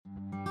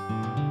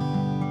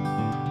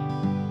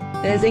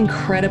There's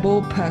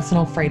incredible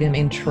personal freedom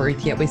in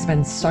truth, yet we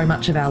spend so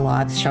much of our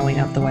lives showing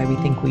up the way we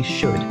think we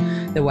should.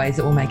 The ways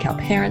that will make our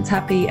parents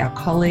happy, our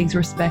colleagues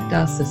respect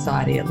us,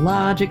 society at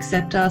large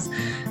accept us,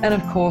 and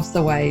of course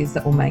the ways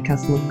that will make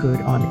us look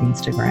good on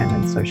Instagram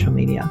and social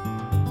media.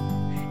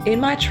 In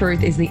My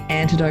Truth is the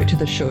antidote to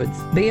the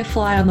shoulds. Be a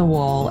fly on the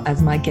wall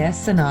as my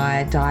guests and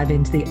I dive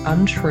into the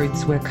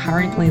untruths we're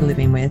currently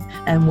living with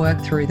and work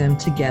through them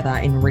together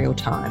in real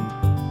time.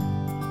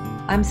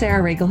 I'm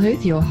Sarah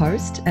Riegelhuth, your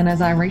host, and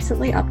as I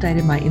recently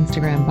updated my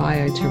Instagram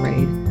bio to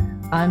read,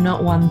 I'm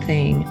not one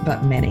thing,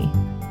 but many.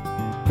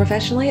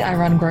 Professionally, I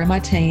run Grow My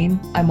Team.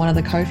 I'm one of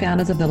the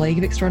co-founders of the League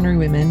of Extraordinary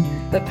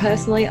Women, but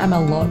personally, I'm a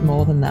lot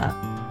more than that.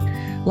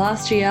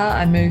 Last year,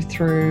 I moved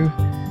through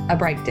a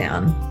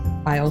breakdown.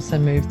 I also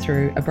moved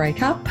through a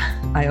breakup.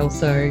 I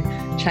also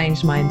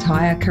changed my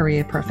entire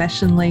career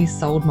professionally,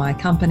 sold my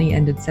company,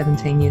 ended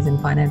 17 years in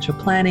financial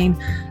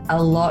planning,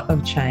 a lot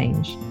of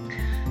change.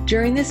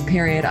 During this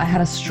period, I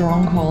had a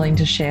strong calling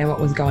to share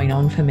what was going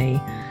on for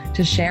me,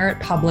 to share it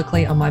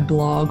publicly on my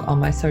blog, on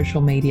my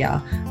social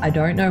media. I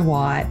don't know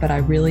why, but I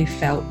really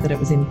felt that it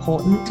was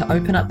important to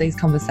open up these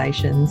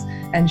conversations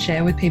and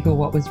share with people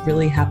what was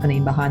really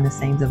happening behind the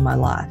scenes of my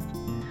life.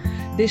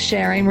 This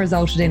sharing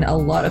resulted in a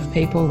lot of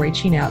people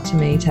reaching out to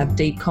me to have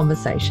deep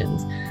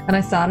conversations, and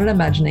I started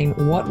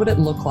imagining what would it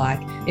look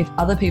like if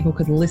other people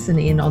could listen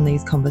in on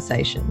these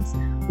conversations.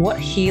 What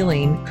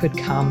healing could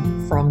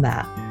come from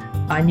that?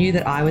 I knew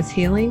that I was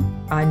healing.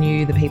 I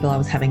knew the people I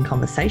was having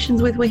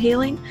conversations with were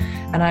healing.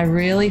 And I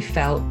really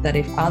felt that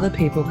if other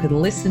people could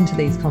listen to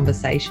these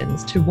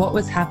conversations, to what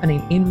was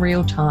happening in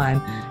real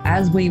time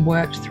as we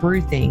worked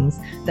through things,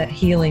 that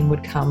healing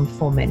would come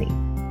for many.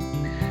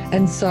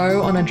 And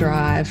so on a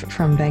drive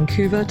from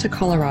Vancouver to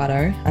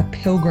Colorado, a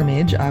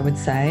pilgrimage, I would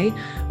say,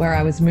 where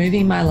I was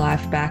moving my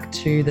life back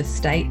to the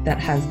state that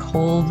has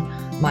called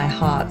my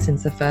heart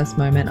since the first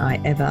moment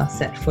I ever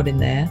set foot in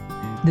there,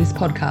 this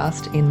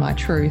podcast, In My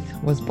Truth,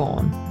 was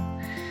born.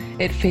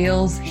 It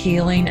feels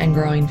healing and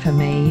growing for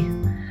me.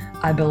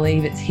 I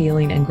believe it's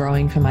healing and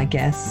growing for my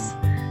guests,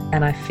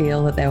 and I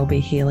feel that there will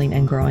be healing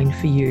and growing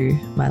for you,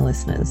 my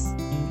listeners.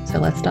 So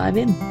let's dive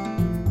in.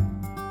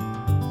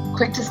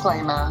 Quick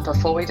disclaimer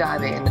before we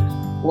dive in,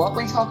 what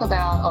we talk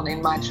about on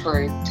In My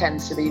Truth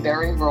tends to be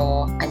very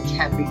raw and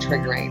can be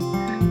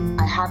triggering.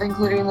 I have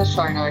included in the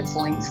show notes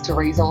links to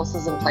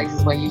resources and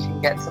places where you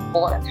can get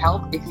support and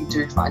help if you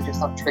do find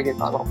yourself triggered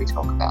by what we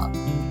talk about.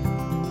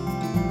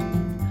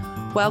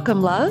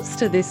 Welcome, loves,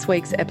 to this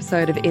week's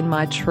episode of In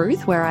My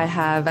Truth, where I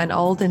have an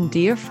old and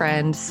dear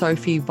friend,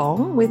 Sophie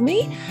Vong, with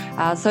me.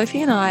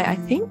 Sophie and I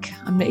think,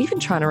 I'm even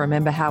trying to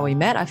remember how we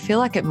met. I feel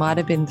like it might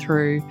have been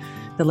through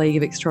the League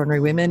of Extraordinary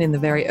Women in the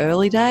very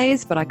early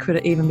days, but I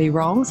could even be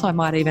wrong, so I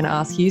might even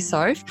ask you,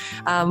 Soph.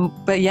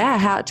 But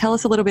yeah, tell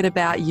us a little bit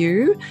about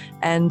you,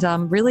 and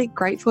I'm really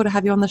grateful to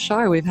have you on the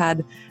show. We've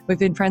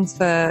been friends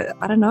for,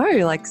 I don't know,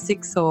 like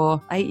 6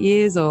 or 8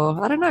 years,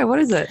 or I don't know, what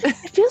is it? It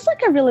feels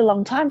like a really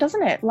long time,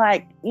 doesn't it?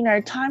 Like,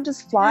 time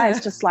just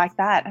flies just like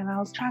that. And I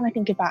was trying to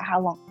think about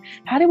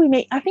how did we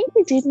meet? I think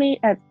we did meet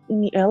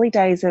in the early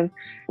days of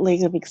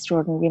League of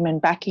Extraordinary Women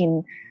back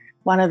in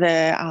one of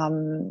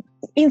the,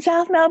 in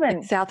South Melbourne.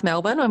 In South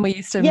Melbourne, when we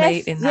used to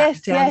meet in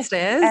that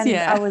downstairs. And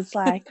I was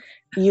like,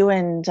 you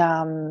and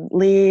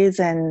Liz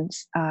and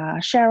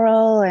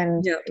Cheryl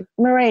and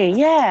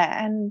Marie,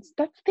 and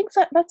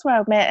that's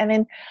where I met. And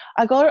then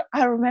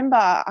I remember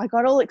I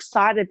got all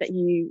excited that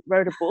you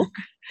wrote a book,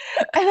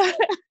 and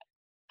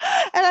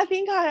I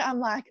think I'm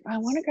like, I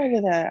want to go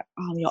to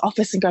your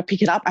office and go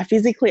pick it up. I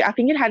think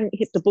it hadn't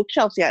hit the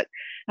bookshelves yet,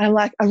 and I'm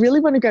like, I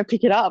really want to go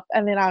pick it up.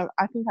 And then I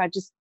think I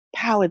just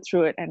powered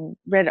through it and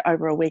read it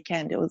over a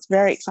weekend. It was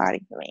very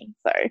exciting for me.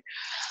 So I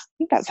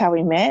think that's how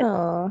we met.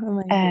 Oh,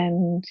 amazing.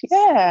 And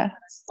yeah.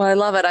 Well, I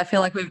love it. I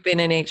feel like we've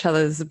been in each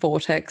other's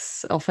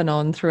vortex off and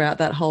on throughout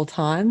that whole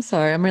time. So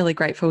I'm really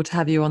grateful to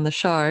have you on the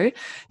show.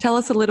 Tell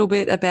us a little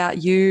bit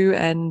about you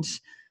and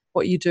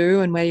what you do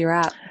and where you're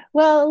at.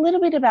 Well, a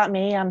little bit about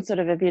me. I'm sort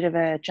of a bit of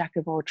a jack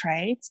of all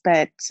trades,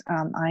 but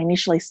I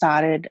initially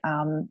started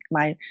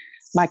my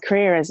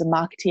career as a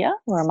marketeer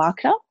or a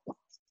marketer.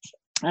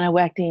 And I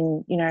worked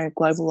in,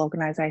 global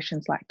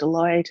organisations like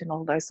Deloitte and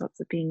all those sorts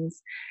of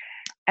things.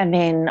 And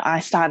then I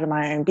started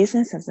my own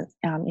business as in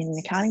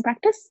an accounting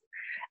practice,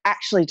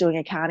 actually doing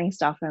accounting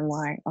stuff. And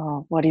like,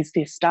 oh, what is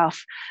this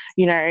stuff?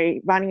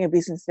 Running a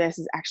business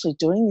versus actually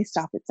doing this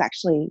stuff, it's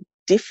actually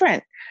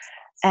different.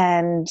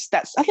 And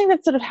I think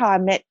that's sort of how I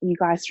met you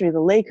guys through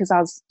the league, because I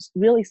was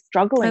really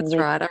struggling. That's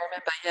right. I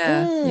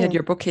remember, you had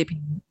your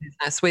bookkeeping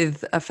business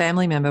with a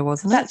family member,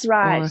 wasn't it? That's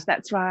right.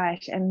 That's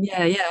right. And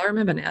yeah, I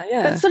remember now.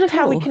 Yeah. That's sort of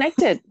how we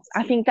connected.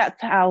 I think that's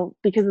how,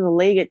 because of the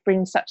league, it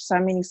brings so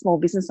many small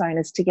business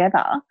owners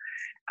together.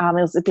 It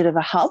was a bit of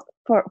a hub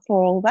for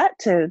all that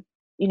to,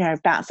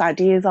 bounce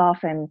ideas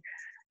off, and,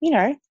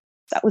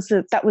 that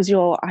was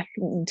your, I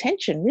think,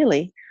 intention,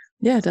 really.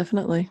 Yeah,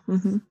 definitely.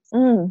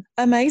 Mm-hmm.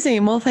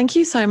 Amazing. Well, thank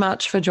you so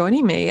much for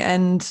joining me.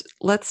 And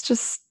let's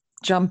just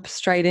jump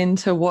straight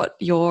into what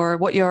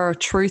your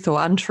truth or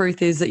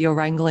untruth is that you're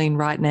wrangling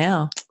right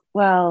now.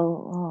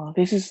 Well,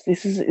 this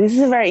is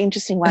a very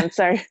interesting one.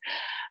 So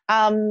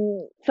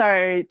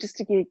just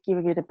to give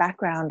a bit of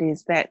background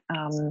is that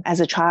as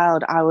a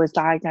child, I was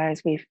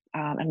diagnosed with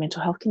a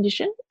mental health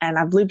condition, and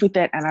I've lived with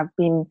it, and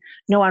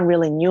no one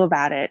really knew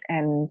about it.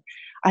 And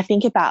I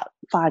think about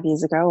 5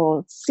 years ago,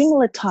 or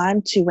similar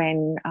time to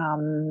when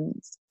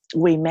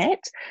we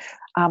met,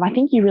 I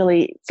think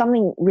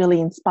something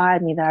really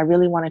inspired me that I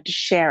really wanted to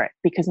share it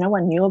because no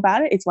one knew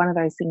about it. It's one of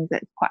those things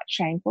that's quite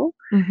shameful,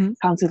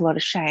 comes with a lot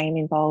of shame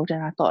involved.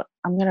 And I thought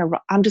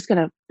I'm just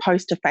gonna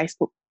post a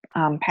Facebook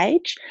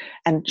page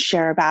and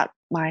share about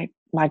my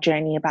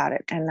journey about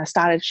it. And I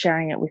started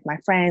sharing it with my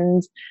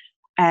friends,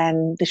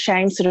 and the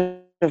shame sort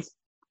of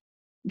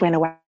went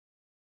away.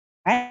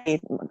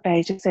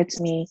 They just said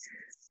to me,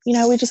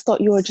 we just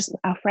thought you were just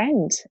our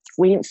friend.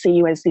 We didn't see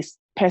you as this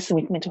person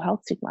with mental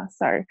health stigma.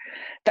 So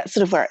that's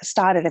sort of where it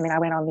started. I mean, I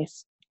went on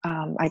this,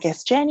 I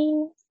guess, journey,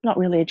 not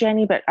really a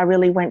journey, but I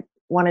really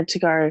wanted to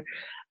go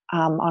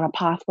on a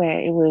path where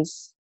it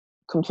was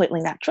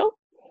completely natural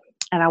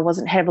and I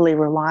wasn't heavily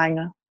relying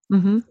on.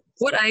 Mm-hmm.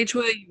 What age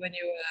were you when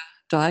you were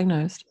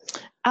diagnosed?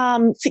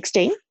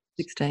 16.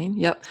 16,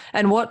 yep.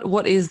 And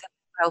what is the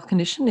health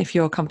condition, if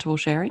you're comfortable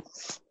sharing?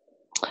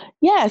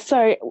 Yeah,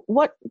 so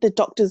what the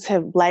doctors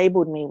have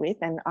labelled me with,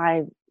 and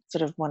I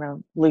sort of want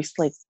to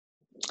loosely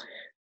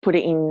put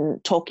it in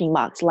talking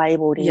marks,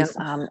 labelled is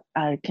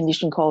a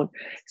condition called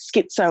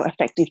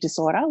schizoaffective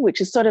disorder,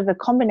 which is sort of a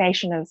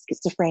combination of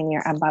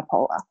schizophrenia and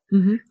bipolar.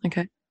 Mm-hmm.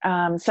 Okay.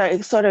 So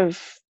it's sort of,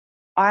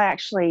 I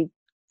actually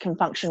can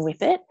function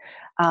with it,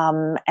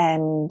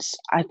 and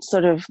I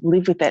sort of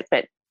live with it,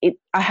 but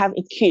I have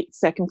acute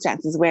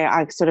circumstances where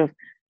I sort of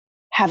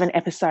have an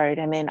episode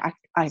and then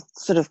I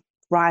sort of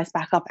rise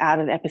back up out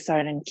of the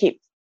episode and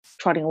keep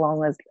trotting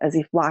along as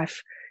if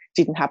life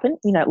didn't happen,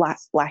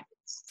 like,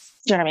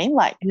 do you know what I mean?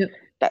 Like,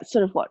 that's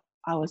sort of what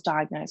I was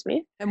diagnosed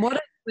with. And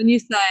when you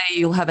say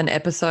you'll have an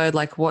episode,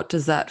 like, what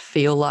does that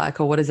feel like,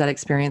 or what is that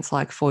experience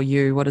like for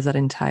you? What does that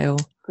entail?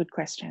 Good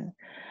question.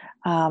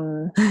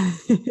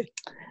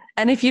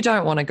 And if you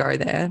don't want to go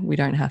there, we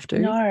don't have to.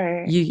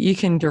 No. You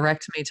can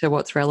direct me to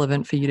what's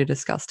relevant for you to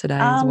discuss today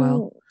as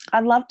well.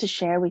 I'd love to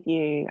share with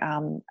you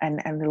and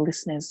the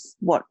listeners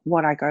what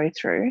I go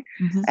through.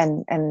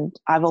 Mm-hmm. And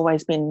I've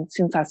always been,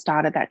 since I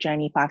started that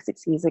journey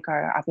 5-6 years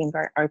ago, I've been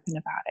very open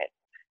about it.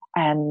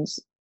 And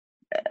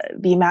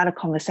the amount of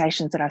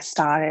conversations that I've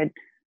started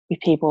with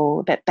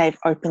people that they've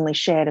openly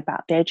shared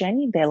about their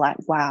journey, they're like,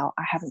 wow,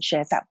 I haven't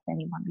shared that with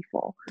anyone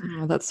before.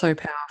 Oh, that's so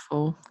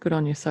powerful. Good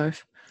on you,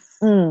 Soph.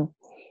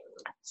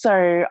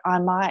 So I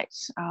might,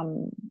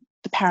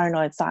 the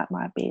paranoid side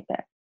might be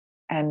that,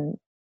 and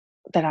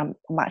that I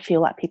might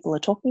feel like people are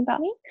talking about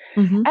me.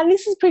 Mm-hmm. And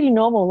this is pretty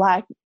normal.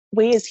 Like,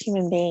 we as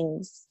human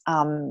beings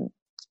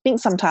think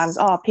sometimes,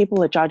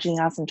 people are judging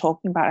us and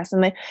talking about us.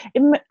 And it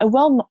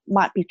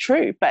might be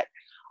true, but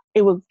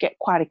it will get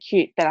quite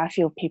acute that I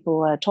feel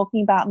people are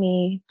talking about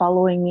me,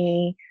 following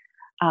me,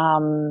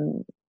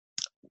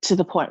 to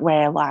the point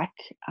where, like,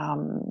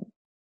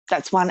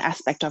 that's one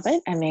aspect of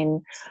it. And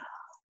then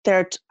there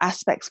are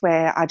aspects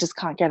where I just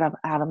can't get up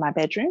out of my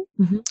bedroom.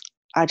 Mm-hmm.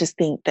 I just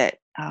think that,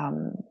 I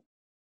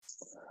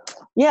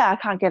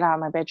can't get out of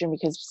my bedroom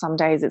because some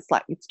days it's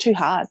like it's too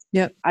hard.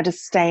 Yep. I just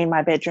stay in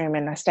my bedroom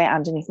and I stay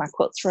underneath my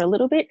quilts for a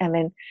little bit, and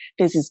then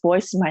there's this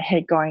voice in my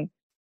head going,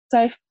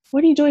 so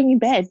what are you doing in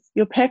bed?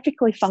 You're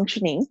perfectly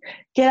functioning.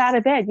 Get out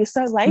of bed. You're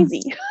so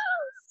lazy.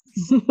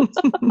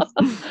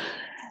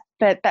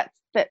 But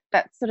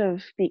that's sort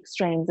of the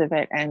extremes of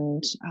it,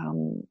 and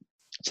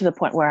to the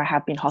point where I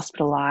have been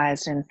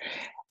hospitalized and,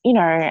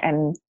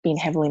 and been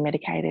heavily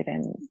medicated.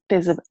 And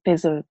there's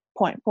a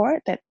point for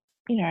it that,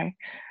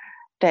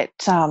 that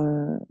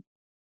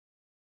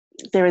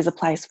there is a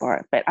place for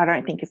it, but I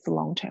don't think it's a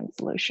long-term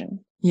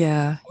solution.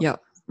 Yeah.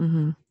 Yep.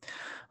 Mm-hmm.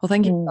 Well,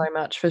 thank you so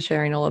much for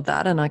sharing all of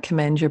that, and I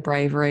commend your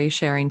bravery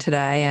sharing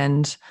today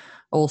and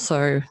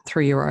also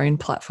through your own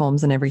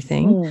platforms and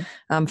everything.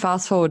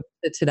 Fast forward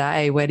to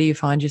today, where do you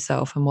find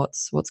yourself and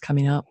what's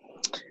coming up?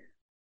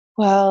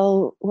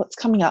 Well, what's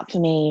coming up for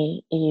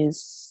me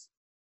is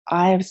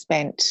I have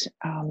spent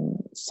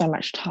so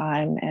much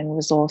time and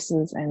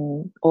resources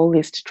and all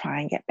this to try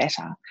and get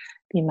better.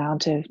 The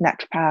amount of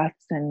naturopaths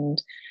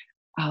and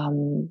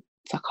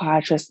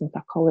psychiatrists and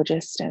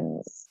psychologists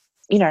and,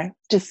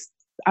 just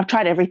I've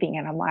tried everything,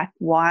 and I'm like,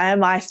 why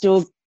am I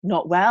still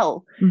not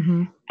well?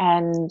 Mm-hmm.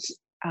 And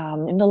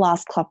in the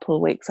last couple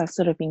of weeks, I've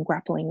sort of been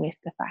grappling with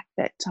the fact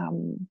that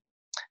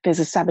there's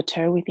a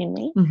saboteur within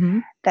me, mm-hmm.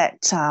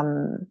 that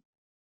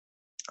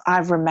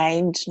I've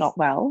remained not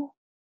well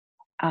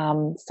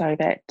so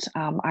that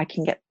I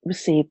can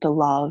receive the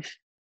love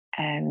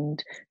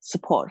and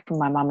support from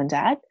my mum and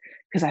dad,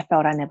 because I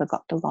felt I never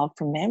got the love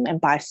from them.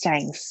 And by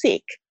staying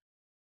sick,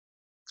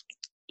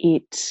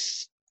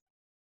 it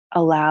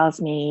allows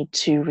me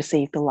to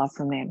receive the love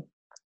from them.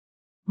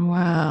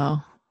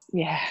 Wow.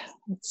 Yeah,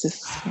 it's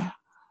just,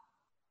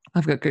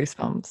 I've got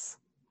goosebumps.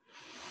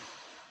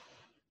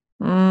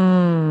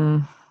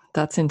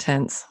 That's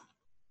intense.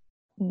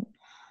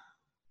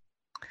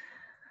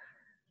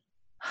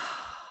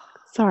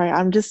 Sorry,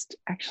 I'm just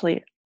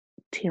actually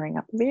tearing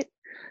up a bit.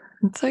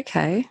 It's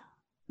okay.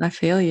 I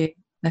feel you.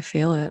 I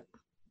feel it.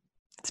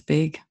 It's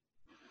big.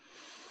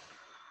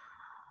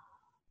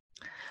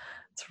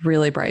 It's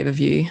really brave of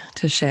you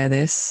to share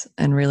this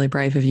and really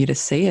brave of you to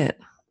see it.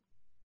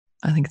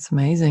 I think it's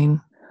amazing.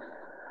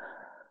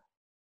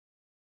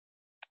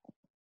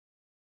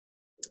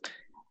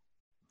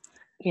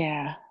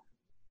 Yeah.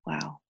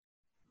 Wow.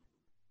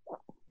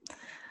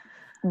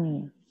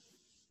 Mm.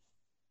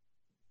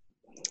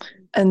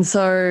 And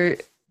so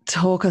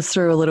talk us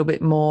through a little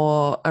bit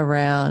more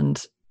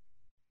around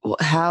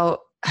how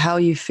are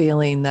you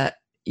feeling that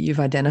you've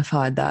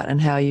identified that,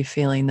 and how are you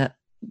feeling that,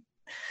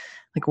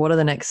 like, what are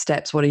the next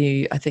steps? What are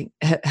you, I think,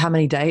 how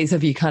many days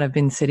have you kind of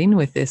been sitting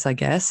with this, I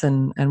guess,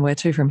 and where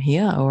to from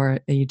here? Or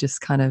are you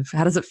just kind of,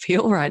 how does it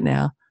feel right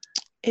now?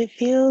 It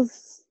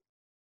feels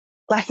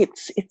like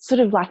it's sort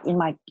of like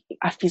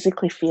I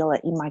physically feel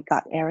it in my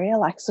gut area,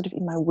 like sort of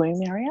in my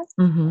womb area.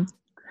 Mm-hmm.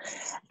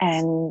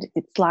 And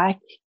it's like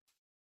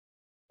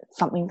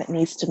something that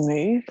needs to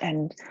move.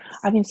 And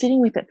I've been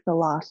sitting with it for the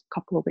last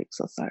couple of weeks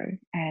or so,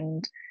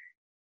 and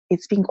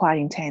it's been quite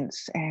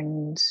intense.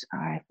 And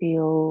I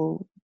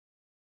feel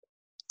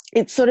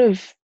it's sort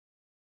of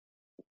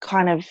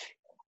kind of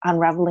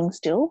unraveling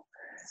still.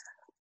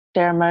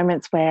 There are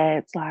moments where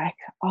it's like,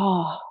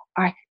 oh,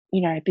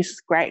 this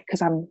is great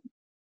because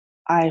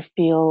I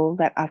feel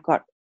that I've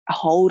got a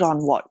hold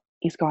on what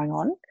is going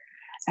on,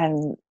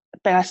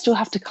 but I still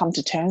have to come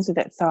to terms with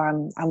it. So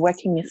I'm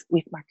working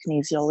with my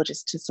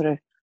kinesiologist to sort of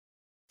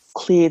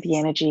clear the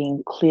energy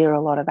and clear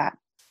a lot of that,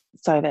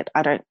 so that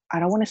I don't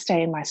want to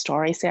stay in my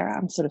story, Sarah.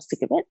 I'm sort of sick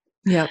of it.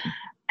 Yep.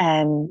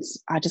 And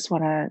I just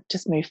want to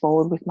just move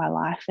forward with my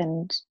life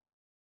and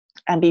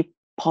be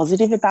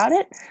positive about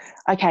it.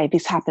 Okay,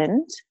 this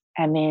happened,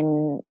 and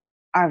then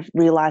I've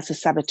realised the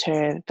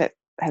saboteur that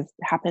has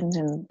happened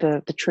and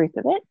the truth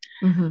of it.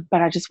 Mm-hmm.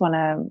 But I just want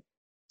to,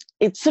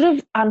 it's sort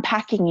of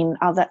unpacking in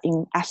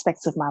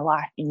aspects of my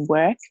life, in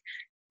work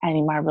and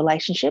in my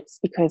relationships,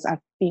 because I've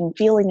been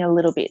feeling a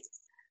little bit,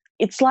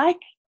 it's like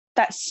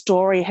that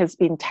story has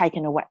been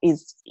taken away,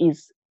 is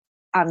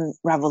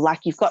unraveled.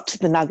 Like you've got to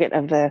the nugget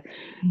of the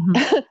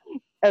Mm-hmm.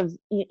 of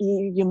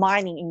you're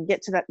mining and you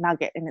get to that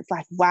nugget, and it's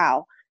like,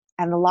 wow.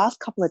 And the last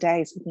couple of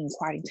days have been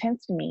quite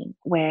intense for me,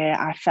 where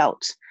I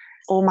felt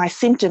all my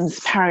symptoms,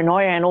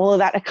 paranoia and all of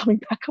that, are coming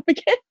back up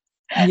again.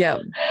 Yeah.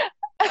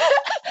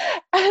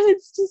 And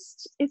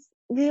it's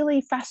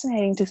really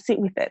fascinating to sit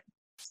with it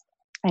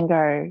and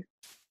go,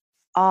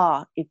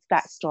 it's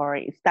that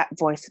story, it's that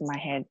voice in my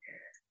head.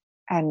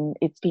 And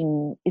it's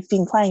been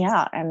playing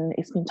out, and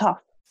it's been tough.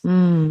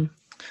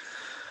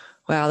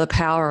 Wow, the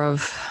power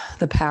of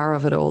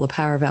it all, the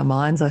power of our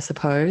minds, I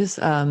suppose.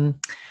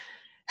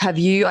 Have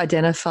you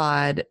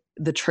identified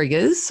the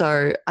triggers?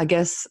 So I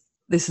guess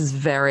this is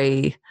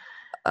very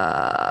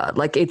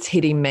like it's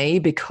hitting me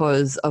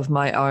because of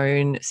my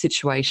own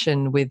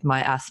situation with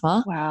my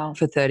asthma. Wow.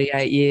 For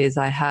 38 years,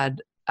 I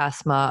had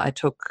asthma. I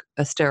took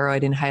a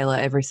steroid inhaler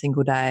every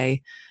single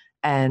day.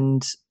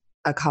 And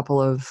a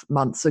couple of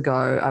months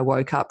ago, I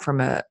woke up from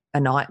a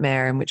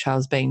nightmare in which I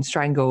was being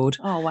strangled.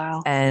 Oh,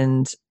 wow.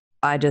 And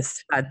I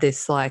just had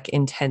this like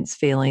intense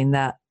feeling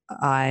that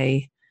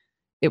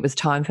it was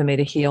time for me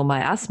to heal my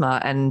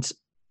asthma. And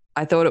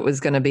I thought it was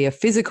going to be a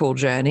physical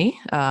journey.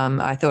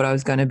 I thought I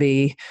was going to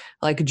be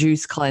like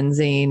juice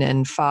cleansing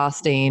and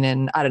fasting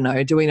and, I don't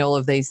know, doing all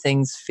of these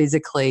things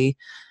physically,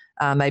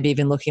 maybe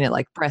even looking at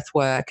like breath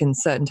work and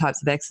certain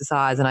types of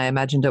exercise. And I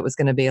imagined it was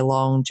going to be a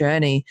long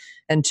journey.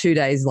 And 2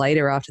 days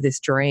later, after this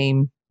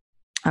dream,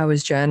 I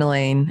was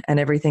journaling, and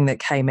everything that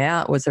came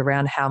out was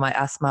around how my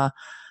asthma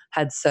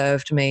had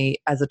served me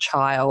as a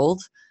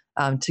child,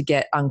 to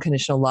get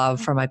unconditional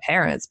love from my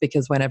parents,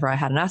 because whenever I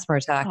had an asthma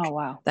attack, Oh,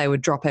 wow. they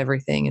would drop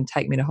everything and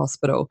take me to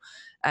hospital.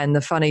 And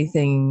the funny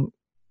thing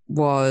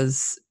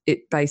was,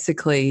 it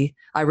basically,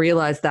 I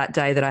realized that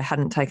day that I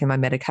hadn't taken my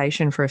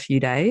medication for a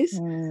few days.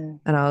 And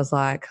I was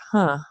like,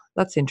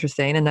 that's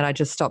interesting. And then I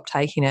just stopped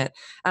taking it.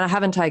 And I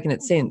haven't taken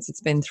it since.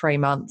 It's been 3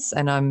 months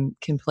and I'm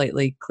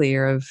completely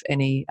clear of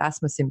any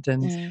asthma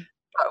symptoms.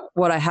 But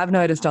what I have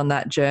noticed on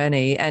that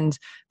journey, and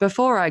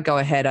before I go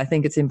ahead, I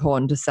think it's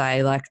important to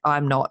say, like,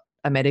 I'm not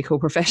a medical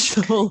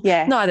professional.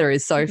 Yeah. Neither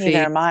is Sophie.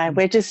 Neither am I.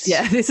 We're just...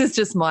 Yeah, this is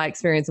just my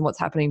experience and what's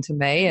happening to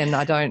me. And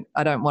I don't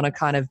want to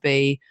kind of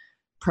be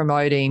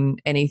promoting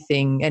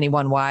anything any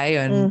one way.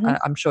 And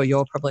I'm sure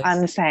you're probably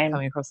I'm the same.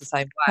 Coming across the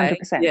same way.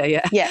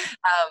 100%. Yeah.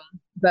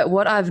 But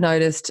what I've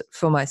noticed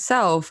for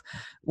myself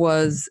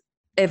was,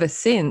 ever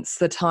since,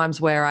 the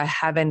times where I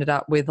have ended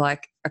up with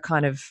like a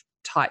kind of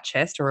tight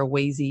chest or a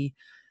wheezy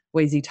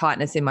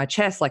tightness in my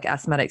chest, like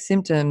asthmatic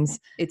symptoms,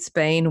 it's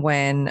been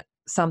when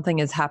something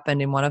has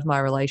happened in one of my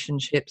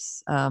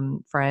relationships,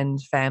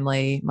 friend,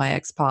 family, my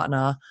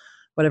ex-partner,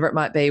 whatever it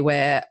might be,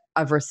 where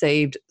I've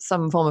received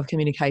some form of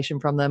communication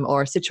from them,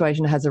 or a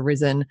situation has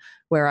arisen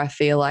where I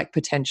feel like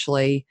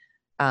potentially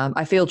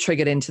I feel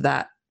triggered into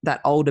that that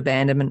old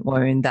abandonment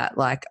wound, that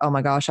like, oh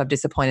my gosh, I've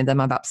disappointed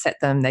them, I've upset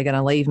them, they're going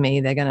to leave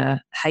me, they're going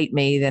to hate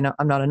me,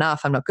 I'm not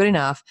enough, I'm not good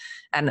enough.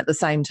 And at the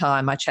same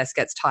time, my chest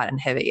gets tight and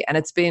heavy. And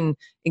it's been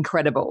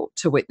incredible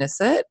to witness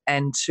it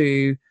and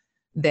to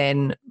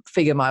then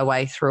figure my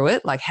way through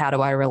it. Like, how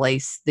do I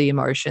release the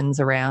emotions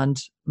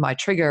around my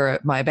trigger,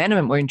 my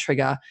abandonment wound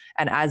trigger?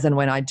 And as and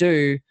when I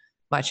do,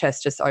 my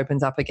chest just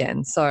opens up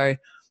again. So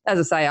as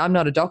I say, I'm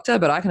not a doctor,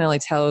 but I can only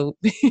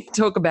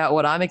talk about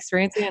what I'm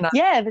experiencing.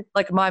 And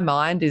like my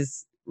mind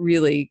is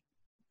really,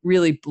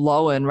 really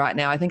blown right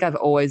now. I think I've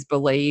always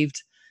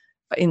believed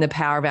in the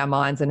power of our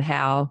minds and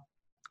how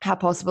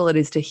possible it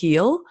is to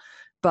heal,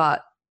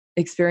 but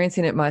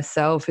experiencing it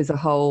myself is a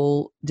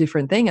whole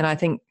different thing. And I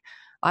think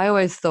I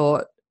always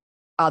thought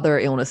other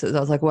illnesses, I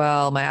was like,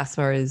 well, my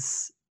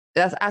asthma's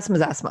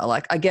asthma.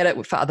 Like, I get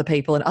it for other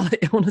people and other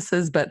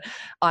illnesses, but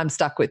I'm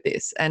stuck with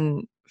this.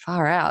 And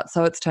far out.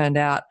 So it's turned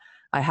out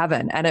I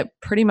haven't. And it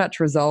pretty much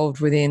resolved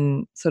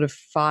within sort of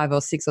 5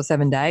 or 6 or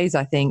 7 days,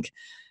 I think,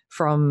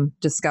 from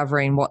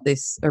discovering what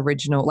this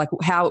original, like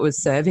how it was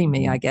serving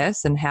me, I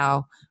guess, and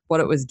what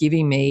it was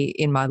giving me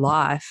in my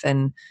life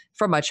and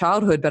from my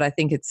childhood. But I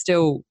think it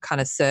still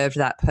kind of served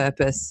that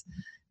purpose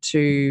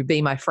to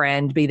be my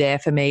friend, be there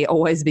for me,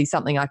 always be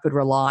something I could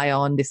rely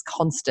on, this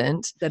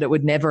constant, that it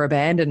would never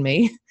abandon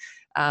me,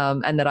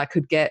 and that I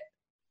could get,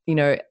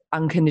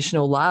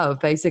 unconditional love.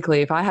 Basically,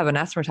 if I have an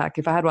asthma attack,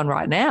 if I had one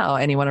right now,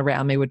 anyone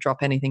around me would drop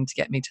anything to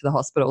get me to the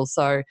hospital.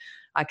 So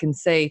I can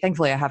see,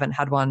 thankfully I haven't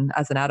had one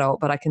as an adult,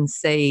 but I can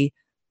see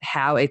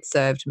how it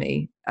served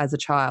me as a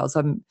child.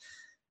 So I'm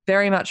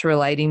very much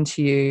relating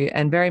to you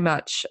and very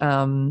much,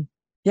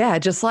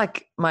 just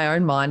like my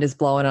own mind is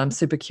blown. I'm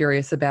super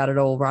curious about it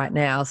all right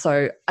now.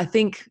 So I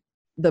think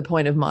the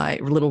point of my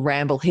little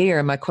ramble here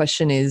and my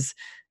question is,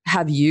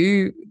 have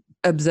you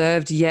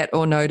observed yet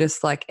or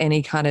noticed like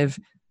any kind of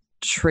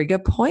trigger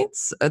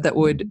points that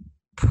would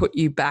put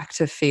you back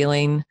to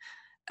feeling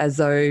as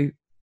though,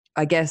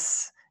 I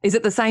guess, is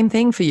it the same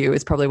thing for you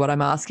is probably what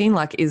I'm asking?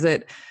 Like, is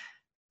it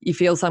you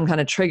feel some kind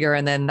of trigger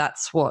and then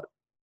that's what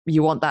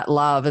you want, that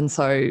love, and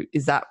so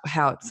is that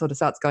how it sort of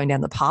starts going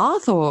down the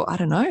path? Or I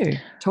don't know,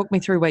 talk me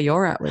through where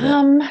you're at with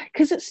it.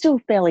 Because it's still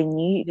fairly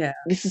new. Yeah,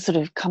 this has sort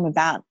of come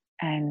about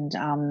and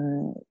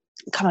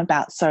come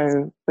about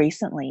so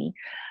recently.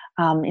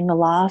 In the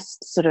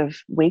last sort of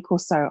week or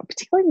so,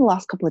 particularly in the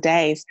last couple of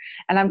days,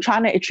 and I'm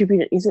trying to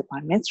attribute it. Is it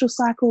my menstrual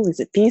cycle? Is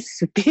it this?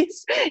 Is it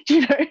this?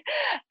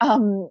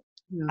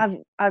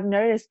 I've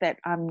noticed that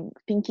I'm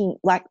thinking,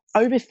 like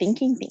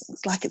overthinking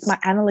things. Like it's my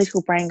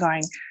analytical brain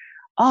going,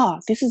 oh,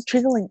 this is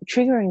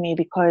triggering me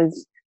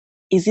because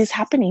is this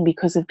happening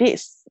because of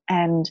this?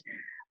 And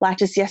like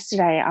just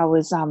yesterday, I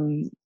was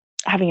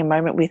having a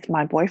moment with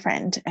my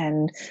boyfriend,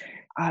 and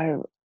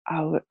I'm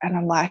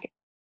like,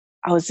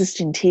 I was just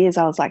in tears.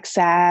 I was like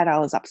sad. I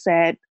was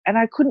upset, and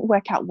I couldn't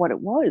work out what it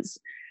was.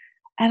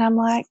 And I'm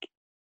like,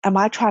 am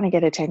I trying to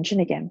get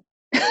attention again?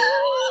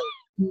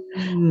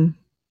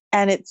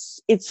 And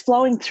it's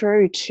flowing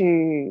through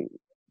to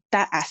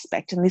that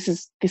aspect. And this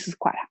is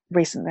quite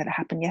recent that it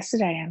happened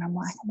yesterday. And I'm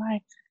like,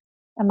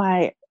 am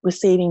I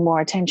receiving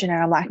more attention?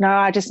 And I'm like, no,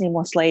 I just need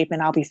more sleep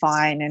and I'll be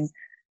fine. And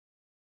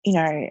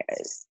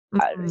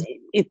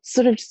it's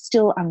sort of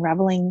still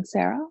unraveling,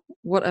 Sarah.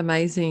 What an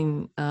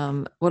amazing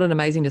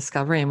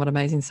discovery and what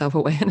amazing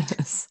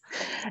self-awareness.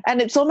 And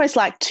it's almost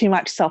like too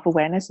much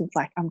self-awareness. It's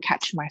like I'm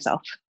catching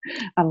myself.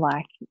 I'm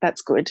like,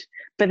 that's good.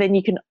 But then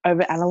you can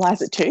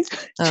overanalyze it too.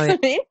 Oh,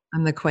 yeah.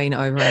 I'm the queen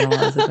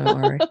overanalyzer,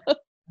 don't worry. My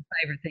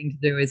favorite thing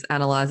to do is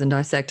analyze and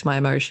dissect my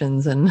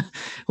emotions and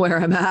where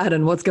I'm at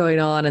and what's going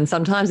on. And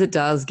sometimes it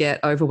does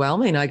get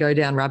overwhelming. I go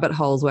down rabbit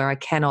holes where I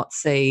cannot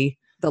see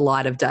the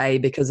light of day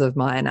because of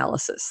my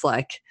analysis.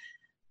 Like,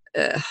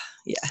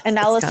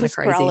 analysis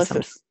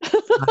paralysis.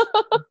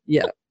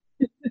 Yeah.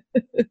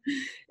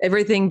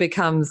 Everything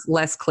becomes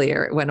less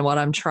clear when what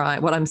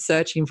I'm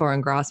searching for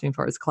and grasping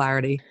for is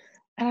clarity.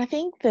 And I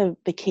think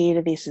the key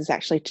to this is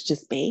actually to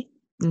just be.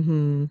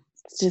 Mm-hmm.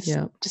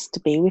 Just to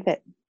be with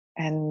it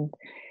and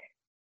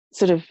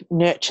sort of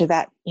nurture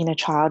that inner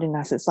child in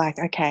us. It's like,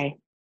 okay,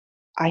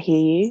 I hear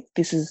you.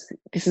 This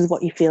is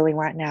what you're feeling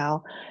right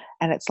now.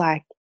 And it's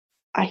like,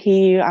 I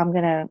hear you. I'm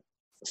going to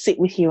sit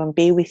with you and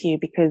be with you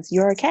because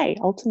you're okay.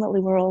 Ultimately,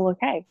 we're all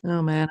okay.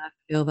 Oh, man, I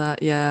feel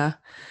that. Yeah.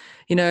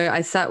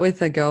 I sat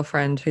with a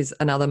girlfriend who's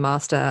another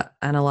master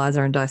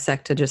analyzer and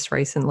dissector just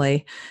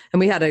recently, and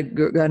we had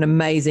an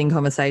amazing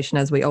conversation,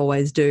 as we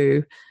always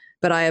do.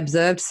 But I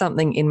observed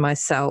something in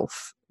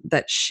myself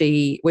that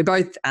we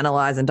both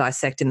analyze and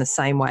dissect in the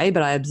same way,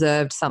 but I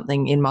observed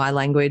something in my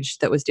language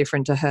that was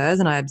different to hers.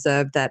 And I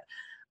observed that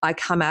I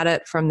come at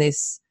it from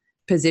this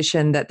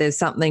position that there's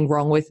something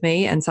wrong with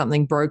me and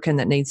something broken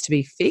that needs to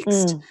be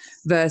fixed,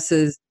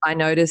 versus I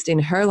noticed in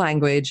her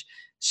language,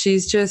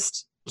 she's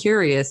just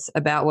curious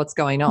about what's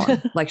going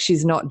on. Like,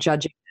 she's not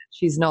judging.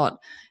 She's not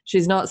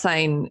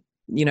saying,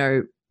 we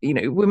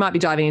might be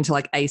diving into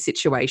like a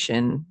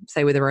situation,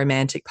 say with a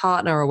romantic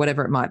partner or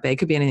whatever it might be. It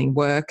could be anything,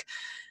 work.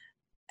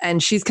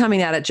 And she's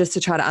coming at it just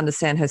to try to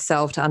understand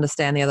herself, to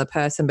understand the other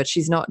person, but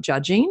she's not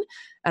judging.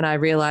 And I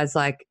realized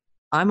like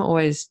I'm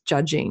always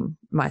judging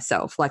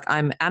myself. Like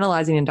I'm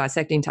analyzing and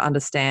dissecting to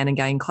understand and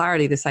gain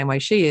clarity the same way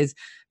she is,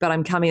 but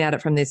I'm coming at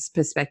it from this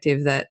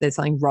perspective that there's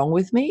something wrong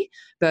with me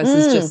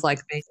versus just like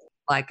being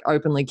like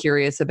openly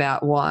curious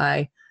about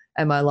why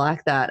am I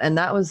like that. And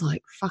that was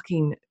like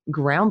fucking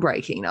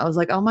groundbreaking. I was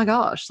like, oh my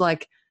gosh,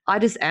 like I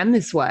just am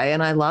this way.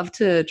 And I love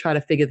to try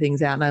to figure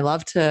things out and I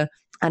love to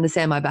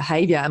understand my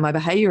behavior. And my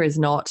behavior is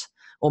not,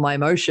 or my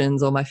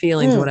emotions or my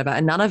feelings or whatever.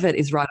 And none of it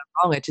is right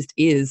or wrong. It just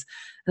is.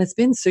 And it's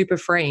been super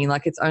freeing.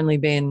 Like it's only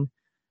been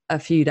a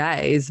few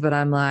days, but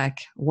I'm like,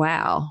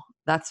 wow,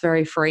 that's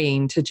very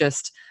freeing to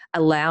just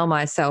allow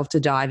myself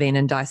to dive in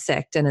and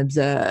dissect and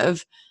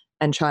observe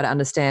and try to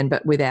understand,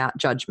 but without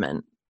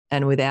judgment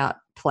and without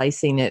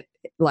placing it,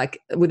 like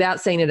without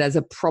seeing it as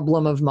a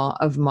problem of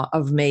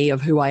me,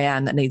 of who I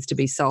am that needs to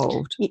be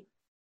solved.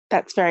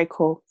 That's very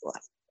cool.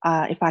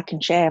 If I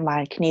can share,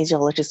 my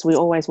kinesiologist, we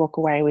always walk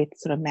away with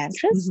sort of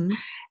mantras,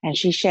 and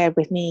she shared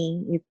with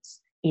me,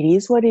 it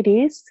is what it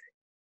is.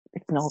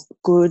 It's not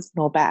good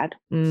nor bad.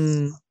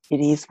 It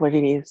is what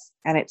it is,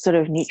 and it sort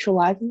of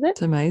neutralizes it.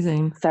 It's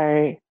amazing.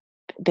 So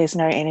there's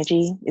no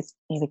energy. It's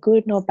neither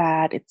good nor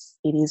bad. It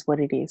is what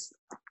it is.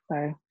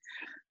 So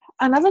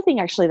another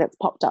thing actually that's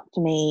popped up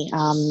for me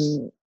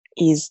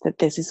is that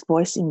there's this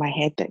voice in my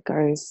head that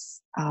goes,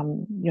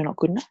 "You're not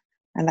good enough,"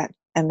 and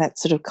that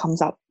sort of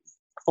comes up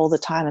all the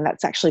time. And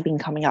that's actually been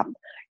coming up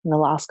in the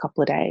last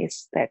couple of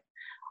days, that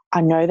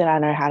I know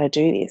how to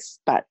do this,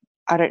 but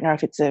I don't know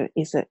if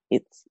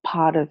it's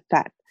part of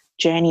that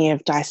journey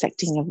of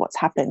dissecting of what's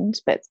happened.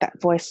 But that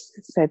voice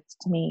said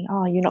to me,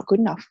 "Oh, you're not good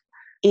enough.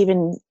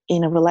 Even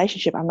in a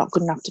relationship, I'm not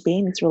good enough to be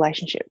in this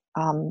relationship.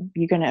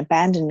 You're going to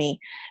abandon me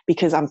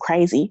because I'm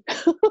crazy."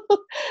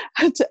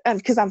 And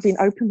because I've been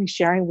openly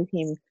sharing with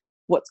him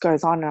what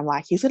goes on, and I'm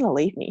like, he's going to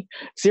leave me.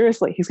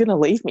 Seriously, he's going to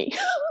leave me.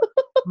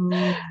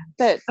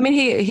 But I mean,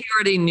 he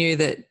already knew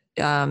that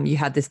you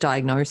had this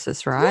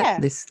diagnosis, right? Yeah.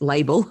 This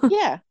label.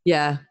 Yeah.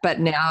 Yeah. But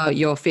now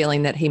you're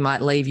feeling that he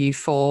might leave you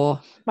for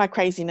my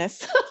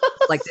craziness.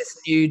 like this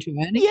new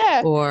journey.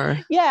 Yeah. Or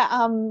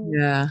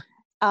yeah.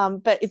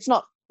 But it's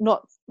not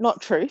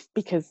truth,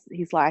 because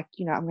he's like,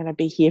 I'm going to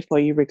be here for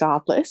you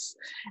regardless.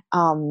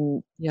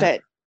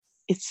 But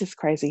it's just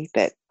crazy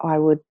that I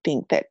would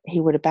think that he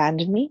would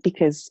abandon me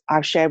because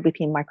I've shared with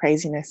him my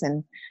craziness.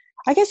 And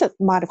I guess it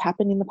might have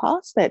happened in the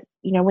past that,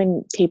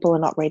 when people are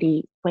not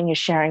ready, when you're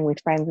sharing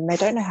with friends and they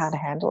don't know how to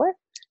handle it,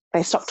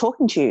 they stop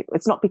talking to you.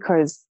 It's not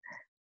because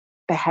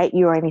they hate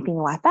you or anything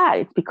like that.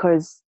 It's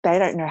because they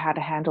don't know how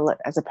to handle it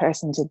as a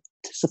person to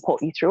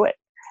support you through it.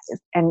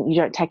 And you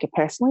don't take it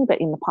personally, but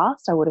in the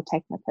past I would have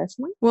taken it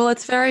personally. Well,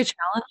 it's very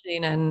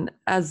challenging, and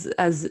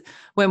as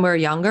when we're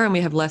younger and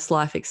we have less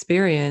life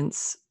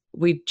experience,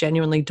 we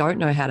genuinely don't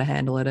know how to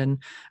handle it. And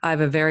I have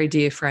a very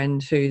dear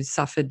friend who's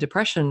suffered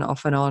depression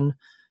off and on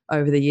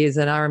over the years,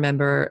 and I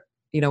remember,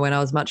 when I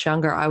was much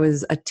younger, I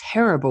was a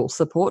terrible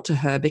support to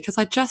her because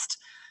I just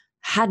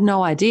had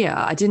no idea.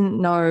 I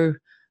didn't know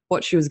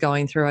what she was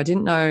going through. I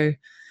didn't know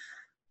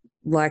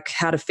like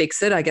how to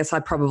fix it. I guess I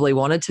probably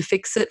wanted to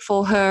fix it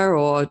for her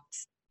or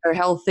her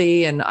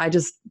healthy. And I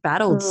just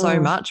battled so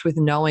much with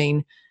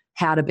knowing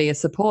how to be a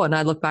support. And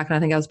I look back and I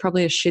think I was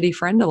probably a shitty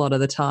friend a lot of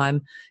the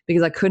time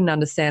because I couldn't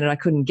understand it. I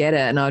couldn't get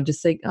it. And I would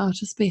just think, oh,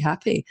 just be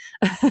happy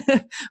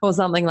or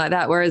something like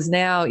that. Whereas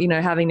now,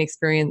 having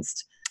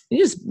experienced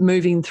just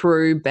moving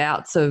through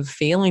bouts of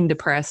feeling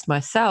depressed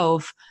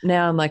myself,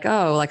 now I'm like,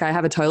 oh, like I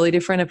have a totally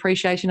different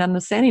appreciation and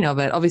understanding of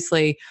it.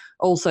 Obviously,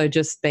 also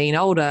just being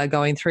older,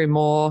 going through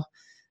more,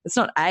 it's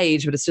not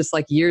age, but it's just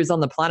like years on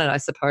the planet, I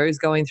suppose,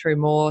 going through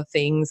more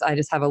things. I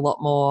just have a lot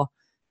more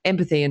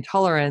empathy and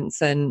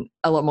tolerance and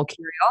a lot more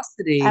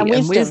curiosity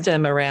and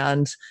wisdom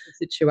around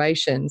the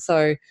situation.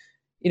 So,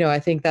 I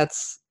think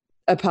that's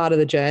a part of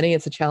the journey.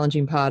 It's a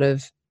challenging part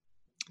of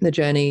the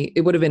journey.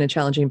 It would have been a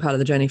challenging part of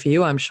the journey for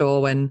you, I'm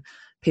sure, when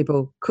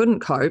people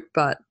couldn't cope.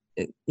 But,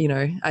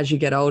 as you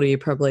get older, you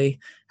probably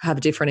have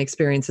different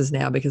experiences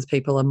now because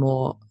people are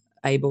more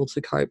able to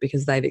cope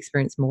because they've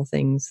experienced more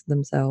things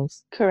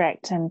themselves.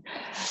 Correct. And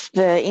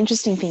the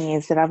interesting thing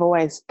is that I've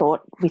always thought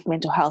with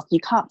mental health,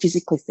 you can't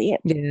physically see it.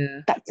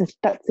 Yeah. That's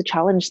the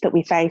challenge that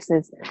we face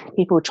as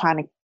people trying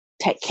to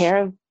take care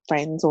of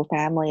friends or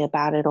family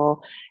about it, or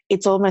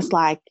it's almost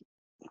like,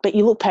 but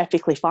you look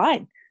perfectly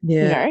fine.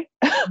 Yeah.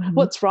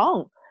 What's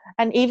wrong?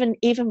 And even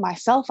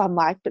myself, I'm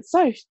like, but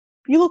so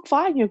you look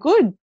fine, you're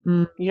good.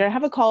 You don't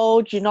have a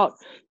cold,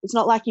 it's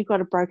not like you've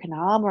got a broken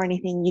arm or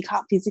anything, you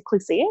can't physically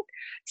see it.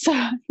 So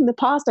in the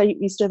past I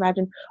used to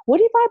imagine, what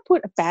if I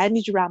put a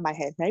bandage around my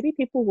head? Maybe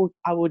people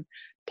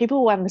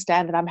will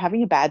understand that I'm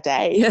having a bad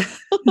day. Yeah.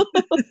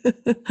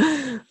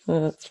 Oh,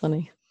 that's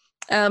funny.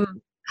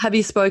 Have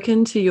you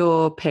spoken to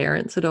your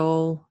parents at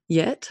all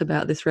yet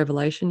about this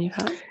revelation you've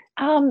had?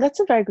 That's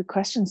a very good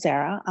question,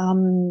 Sarah.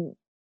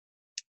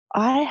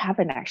 I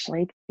haven't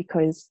actually,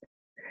 because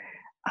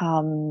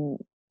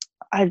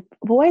I've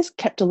always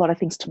kept a lot of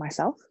things to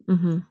myself,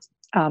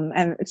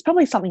 and it's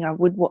probably something I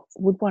would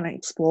want to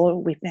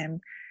explore with them.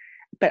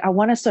 But I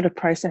want to sort of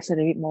process it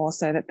a bit more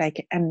so that they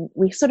can, and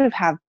we sort of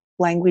have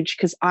language,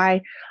 because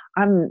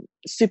I'm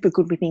super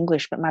good with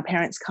English, but my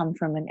parents come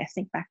from an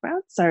ethnic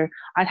background, so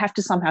I'd have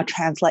to somehow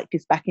translate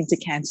this back into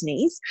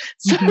Cantonese.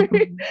 So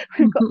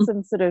we've got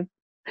some sort of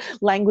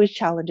language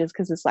challenges,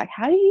 because it's like,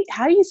 how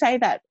do you say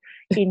that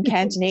in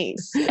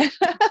Cantonese? Do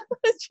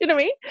you know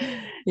what I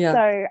mean? Yeah.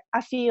 So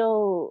I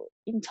feel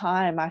in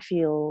time, I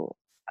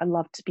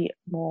love to be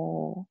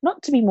more,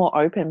 not to be more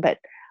open, but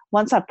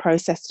once I've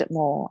processed it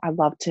more, I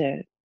love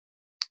to,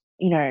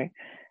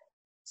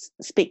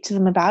 speak to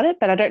them about it.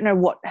 But I don't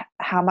know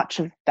how much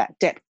of that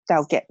depth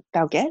they'll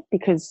get,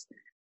 because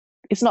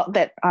it's not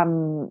that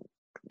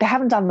they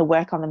haven't done the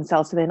work on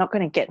themselves, so they're not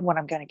going to get what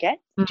I'm going to get.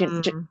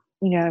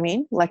 You know what I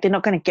mean? Like, they're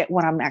not going to get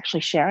what I'm actually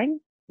sharing.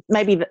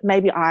 Maybe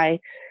I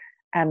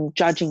am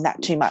judging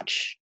that too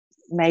much.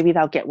 Maybe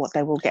they'll get what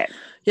they will get.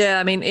 Yeah,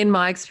 I mean, in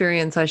my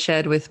experience, I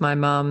shared with my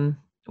mum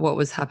what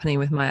was happening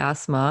with my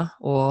asthma,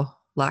 or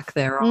lack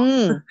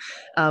thereof,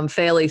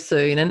 fairly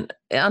soon. And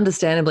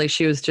understandably,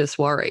 she was just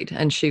worried,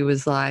 and she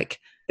was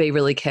like, be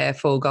really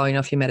careful going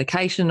off your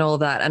medication and all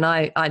that. And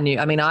I knew,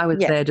 I mean, I was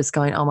there just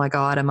going, oh my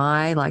God,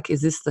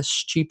 is this the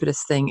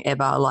stupidest thing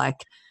ever?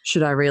 Like,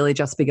 should I really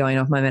just be going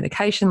off my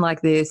medication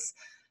like this?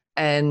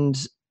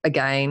 And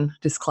again,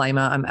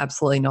 disclaimer, I'm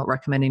absolutely not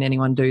recommending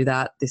anyone do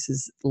that. This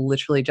is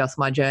literally just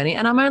my journey,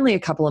 and I'm only a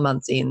couple of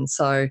months in.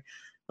 So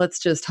let's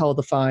just hold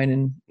the phone,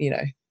 and,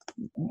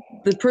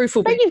 the proof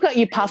will be. But you've got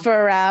your puffer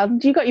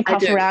around. You've got your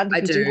puffer around.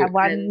 If you do have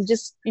one,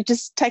 you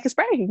just take a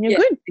spray and you're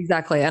good.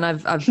 Exactly. And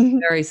I've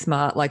been very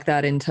smart like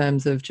that in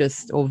terms of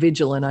or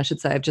vigilant, I should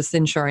say, of just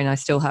ensuring I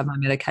still have my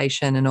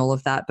medication and all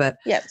of that. But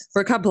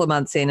for a couple of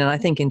months in, and I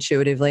think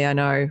intuitively I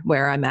know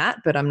where I'm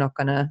at, but I'm not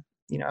going to,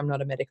 I'm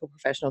not a medical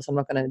professional, so I'm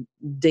not going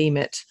to deem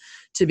it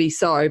to be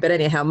so. But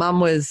anyhow, Mum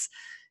was,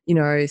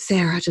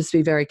 Sarah, just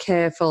be very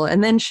careful.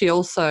 And then she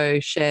also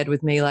shared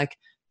with me, like,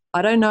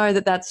 I don't know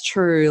that that's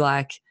true.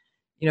 Like,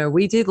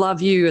 we did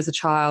love you as a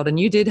child, and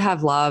you did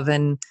have love,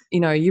 and,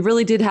 you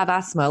really did have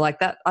asthma like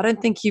that. I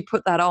don't think you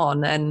put that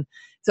on. And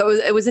so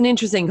it was an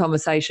interesting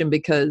conversation,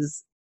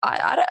 because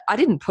I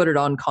didn't put it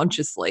on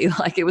consciously.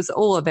 Like, it was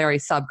all a very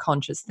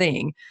subconscious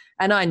thing.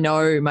 And I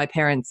know my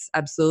parents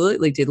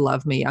absolutely did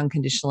love me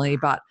unconditionally,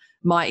 but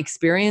my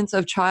experience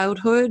of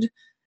childhood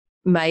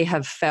may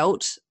have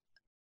felt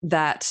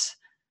that,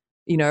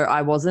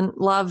 I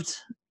wasn't loved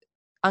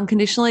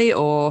unconditionally,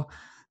 or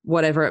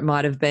whatever it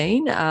might have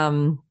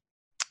been.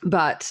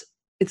 But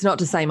it's not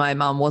to say my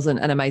mum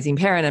wasn't an amazing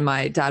parent and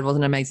my dad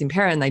wasn't an amazing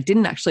parent. They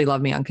didn't actually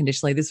love me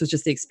unconditionally. This was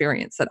just the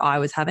experience that I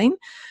was having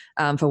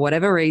for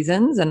whatever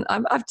reasons. And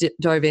I've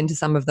dove into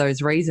some of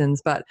those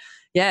reasons. But,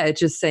 yeah, it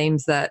just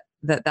seems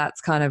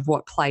that's kind of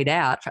what played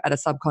out at a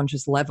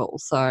subconscious level.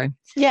 So,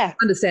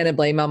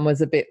 understandably, Mum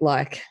was a bit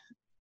like,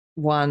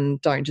 one,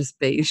 don't just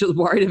be. She was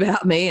worried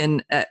about me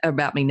and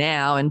about me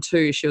now. And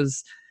two, she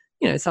was,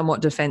 somewhat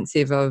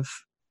defensive of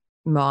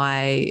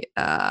my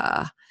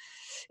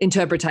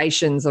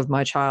interpretations of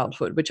my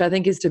childhood, which I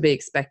think is to be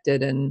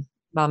expected. And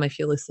Mum, if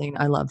you're listening,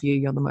 I love you.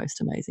 You're the most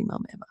amazing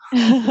mum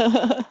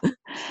ever.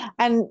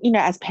 And,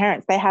 as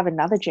parents, they have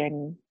another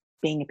journey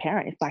being a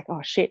parent. It's like, oh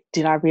shit,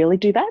 did I really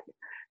do that?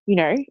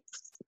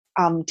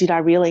 Did I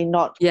really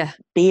not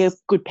be a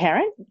good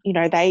parent?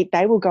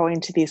 They will go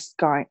into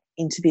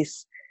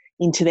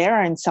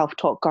their own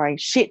self-talk going,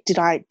 shit, did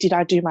I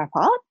do my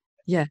part?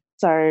 Yeah.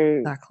 So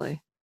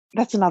exactly.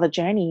 That's another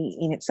journey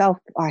in itself.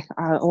 Like,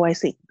 I always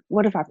think,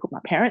 what have I put my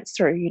parents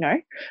through,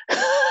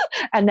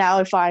 And now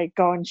if I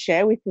go and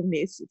share with them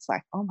this, it's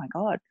like, oh my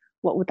God,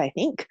 what would they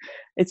think?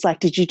 It's like,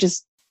 did you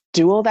just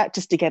do all that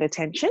just to get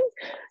attention?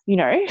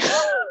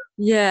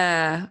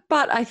 Yeah.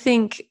 But I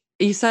think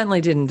you certainly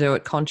didn't do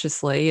it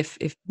consciously, if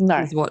no,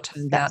 this is what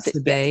turned out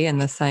to be,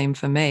 and the same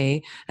for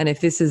me. And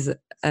if this is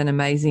an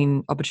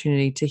amazing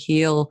opportunity to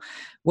heal,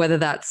 whether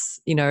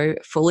that's,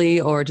 fully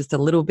or just a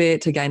little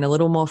bit, to gain a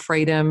little more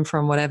freedom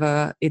from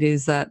whatever it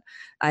is that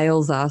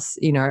ails us,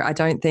 I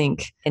don't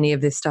think any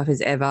of this stuff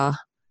is ever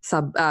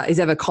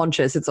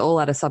conscious. It's all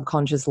at a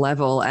subconscious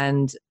level.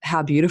 And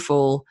how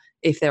beautiful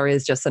if there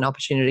is just an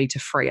opportunity to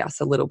free us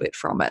a little bit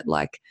from it.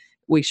 Like,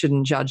 we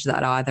shouldn't judge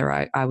that either,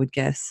 I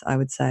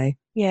would say.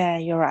 Yeah,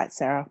 you're right,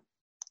 Sarah.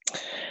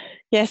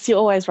 Yes, you're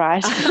always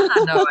right. No,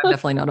 I'm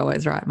definitely not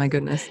always right. My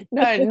goodness.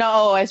 No, not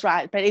always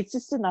right. But it's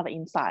just another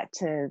insight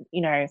to,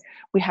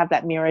 we have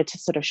that mirror to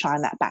sort of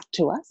shine that back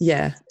to us.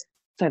 Yeah.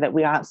 So that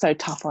we aren't so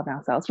tough on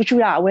ourselves, which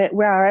we are.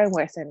 We're our own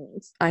worst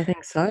enemies. I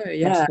think so,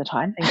 yeah. Most of the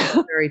time. I think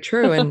that's very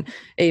true. And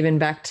even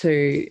back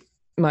to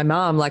my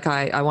mum, like,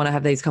 I want to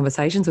have these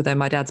conversations with her.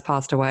 My dad's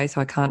passed away, so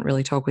I can't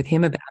really talk with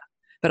him about it.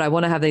 But I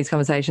want to have these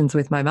conversations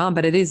with my mum.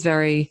 But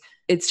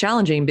it's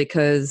challenging,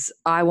 because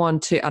I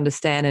want to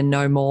understand and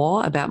know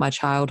more about my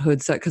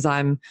childhood. So, because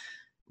I'm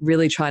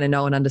really trying to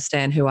know and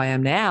understand who I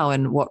am now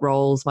and what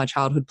roles my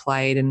childhood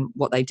played and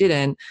what they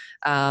didn't.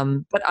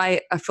 But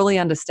I fully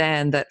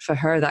understand that for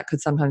her, that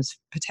could sometimes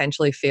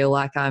potentially feel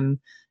like I'm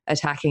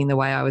attacking the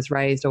way I was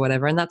raised or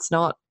whatever. And that's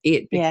not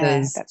it.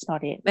 Because, that's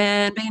not it.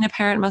 Man, being a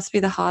parent must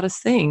be the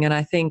hardest thing. And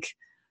I think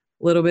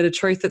a little bit of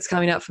truth that's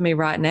coming up for me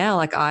right now,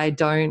 like, I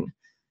don't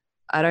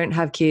I don't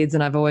have kids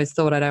and I've always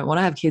thought I don't want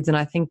to have kids. And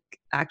I think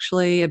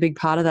actually a big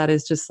part of that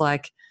is just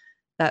like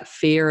that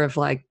fear of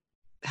like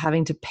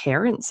having to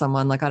parent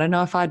someone. Like, I don't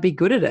know if I'd be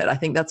good at it. I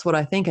think that's what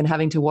I think. And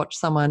having to watch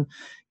someone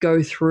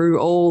go through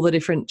all the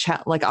different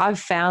like I've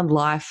found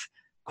life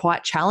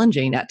quite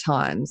challenging at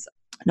times.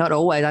 Not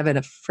always. I've had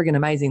a friggin'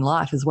 amazing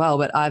life as well,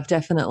 but I've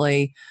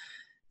definitely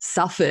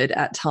suffered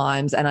at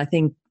times. And I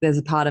think there's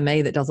a part of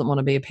me that doesn't want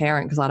to be a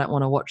parent because I don't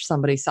want to watch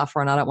somebody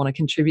suffer and I don't want to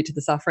contribute to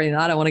the suffering and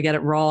I don't want to get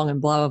it wrong and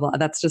blah, blah, blah.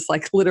 That's just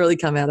like literally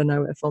come out of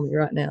nowhere for me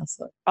right now.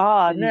 So,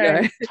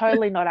 no,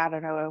 totally not out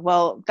of nowhere.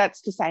 Well,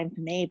 that's the same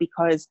for me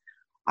because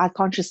I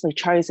consciously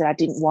chose that I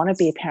didn't want to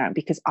be a parent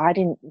because I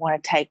didn't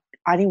want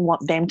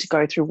them to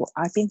go through what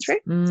I've been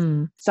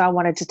through. So I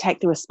wanted to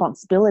take the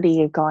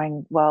responsibility of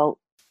going, well,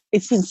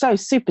 it's been so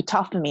super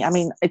tough for me. I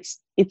mean, it's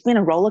been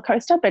a roller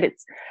coaster, but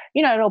it's,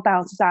 it all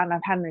balances out and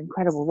I've had an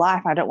incredible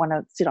life. I don't want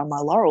to sit on my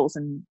laurels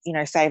and,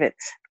 say that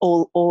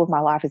all of my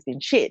life has been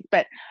shit,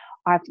 but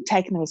I've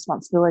taken the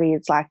responsibility.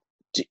 It's like,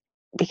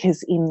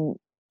 because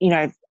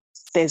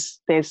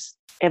there's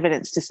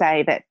evidence to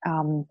say that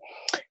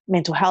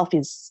mental health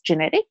is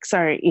genetic.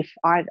 So if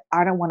I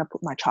don't want to put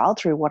my child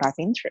through what I've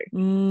been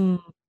through,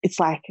 it's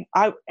like,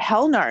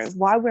 hell no,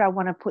 why would I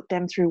want to put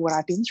them through what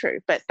I've been through?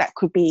 But that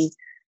could be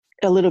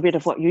a little bit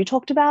of what you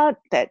talked about,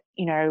 that,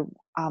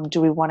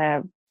 do we want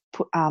to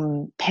put,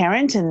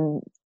 parent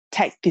and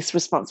take this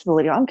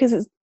responsibility on? Because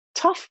it's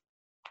tough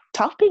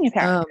being a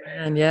parent. Oh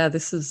man, yeah,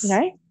 this is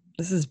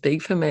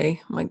big for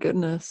me. My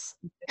goodness.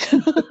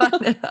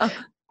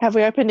 Have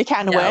we opened a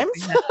can of worms?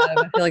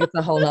 I feel like it's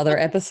a whole nother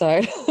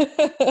episode.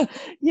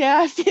 Yeah,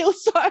 I feel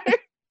so.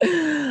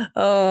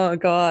 Oh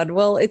God.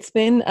 Well, it's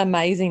been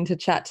amazing to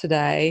chat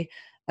today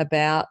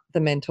about the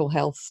mental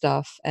health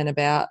stuff and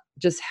about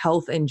just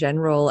health in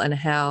general and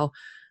how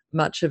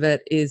much of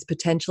it is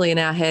potentially in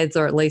our heads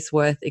or at least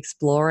worth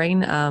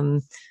exploring.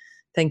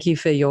 Thank you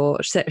for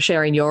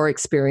sharing your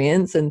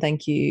experience, and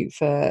thank you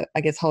for,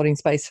 I guess, holding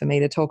space for me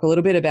to talk a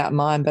little bit about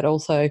mine, but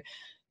also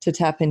to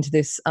tap into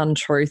this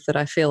untruth that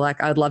I feel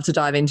like I'd love to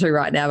dive into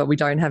right now, but we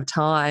don't have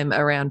time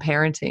around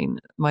parenting.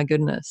 My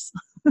goodness.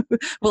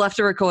 We'll have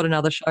to record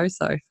another show,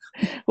 so.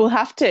 We'll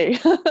have to.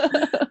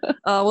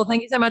 Oh, well,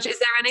 thank you so much. Is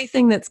there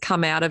anything that's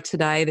come out of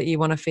today that you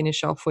want to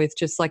finish off with,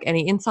 just like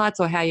any insights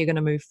or how you're going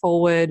to move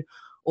forward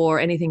or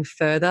anything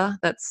further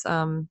that's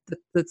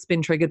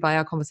been triggered by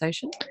our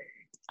conversation?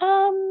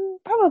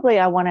 Probably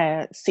I want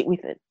to sit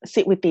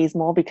with these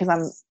more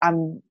because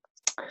I'm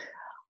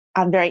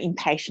very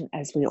impatient,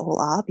 as we all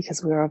are,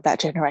 because we're of that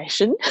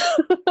generation.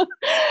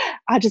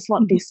 I just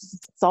want this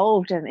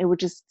solved and it would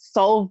just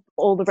solve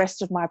all the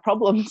rest of my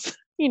problems,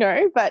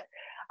 but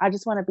I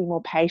just want to be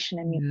more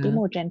patient and be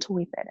more gentle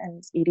with it,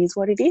 and it is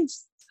what it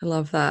is. I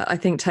love that. I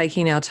think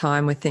taking our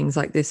time with things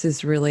like this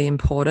is really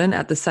important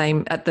at the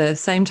same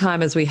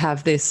time as we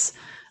have this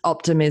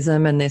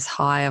optimism and this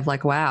high of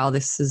like, wow,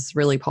 this is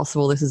really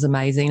possible. This is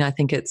amazing. I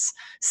think it's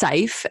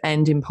safe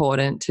and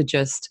important to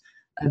just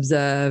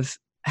observe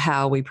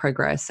how we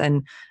progress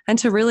and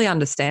to really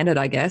understand it,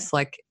 I guess.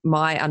 Like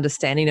my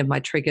understanding of my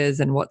triggers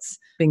and what's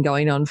been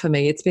going on for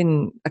me, it's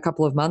been a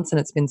couple of months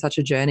and it's been such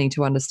a journey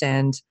to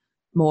understand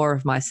more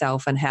of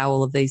myself and how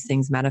all of these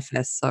things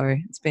manifest. So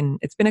it's been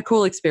a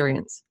cool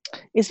experience.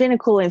 It's been a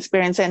cool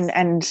experience,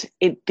 and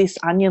this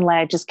onion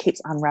layer just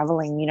keeps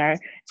unraveling.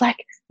 It's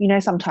like,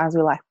 sometimes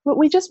we're like, well,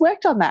 we just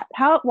worked on that.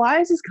 Why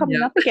is this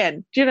coming up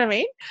again? Do you know what I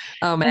mean?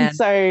 Oh man, and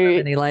so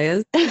many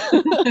layers.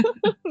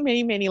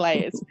 many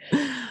layers.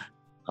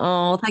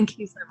 Oh, thank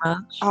you so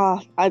much.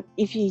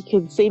 If you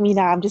could see me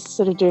now, I'm just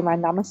sort of doing my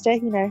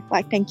namaste,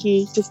 like thank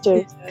you, just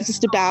a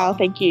bow,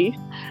 thank you.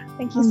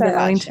 Thank you so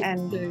much.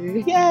 And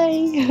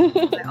yay.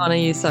 I honour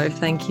you, so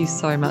thank you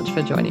so much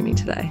for joining me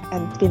today.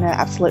 And it's been an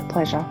absolute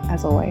pleasure,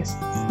 as always.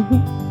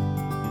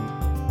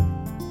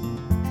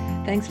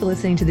 Thanks for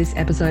listening to this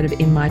episode of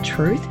In My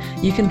Truth.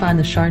 You can find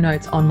the show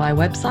notes on my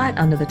website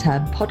under the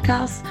tab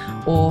podcasts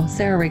or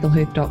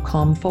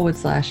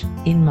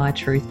sarahregelhuth.com/In My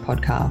Truth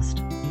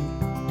podcast.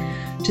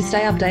 To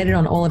stay updated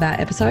on all of our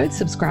episodes,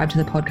 subscribe to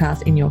the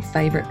podcast in your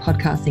favourite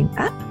podcasting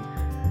app.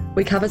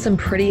 We cover some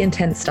pretty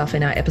intense stuff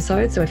in our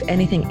episodes, so if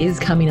anything is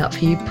coming up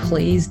for you,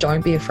 please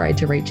don't be afraid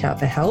to reach out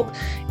for help.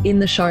 In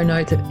the show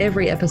notes of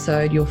every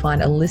episode, you'll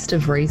find a list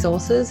of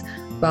resources,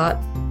 but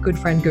good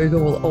friend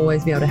Google will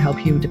always be able to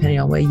help you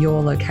depending on where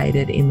you're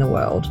located in the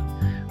world.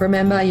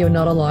 Remember, you're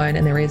not alone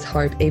and there is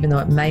hope, even though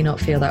it may not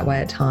feel that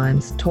way at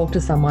times. Talk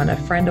to someone, a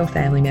friend or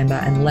family member,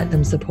 and let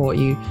them support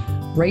you.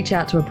 Reach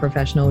out to a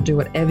professional, do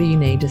whatever you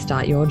need to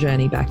start your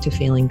journey back to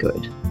feeling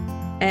good.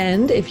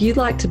 And if you'd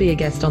like to be a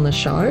guest on the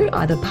show,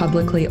 either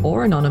publicly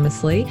or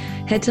anonymously,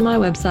 head to my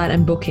website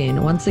and book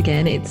in. Once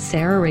again, it's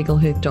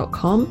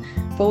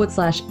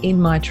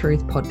sarahregelhuth.com/In My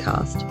Truth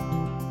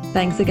podcast.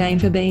 Thanks again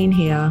for being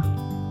here.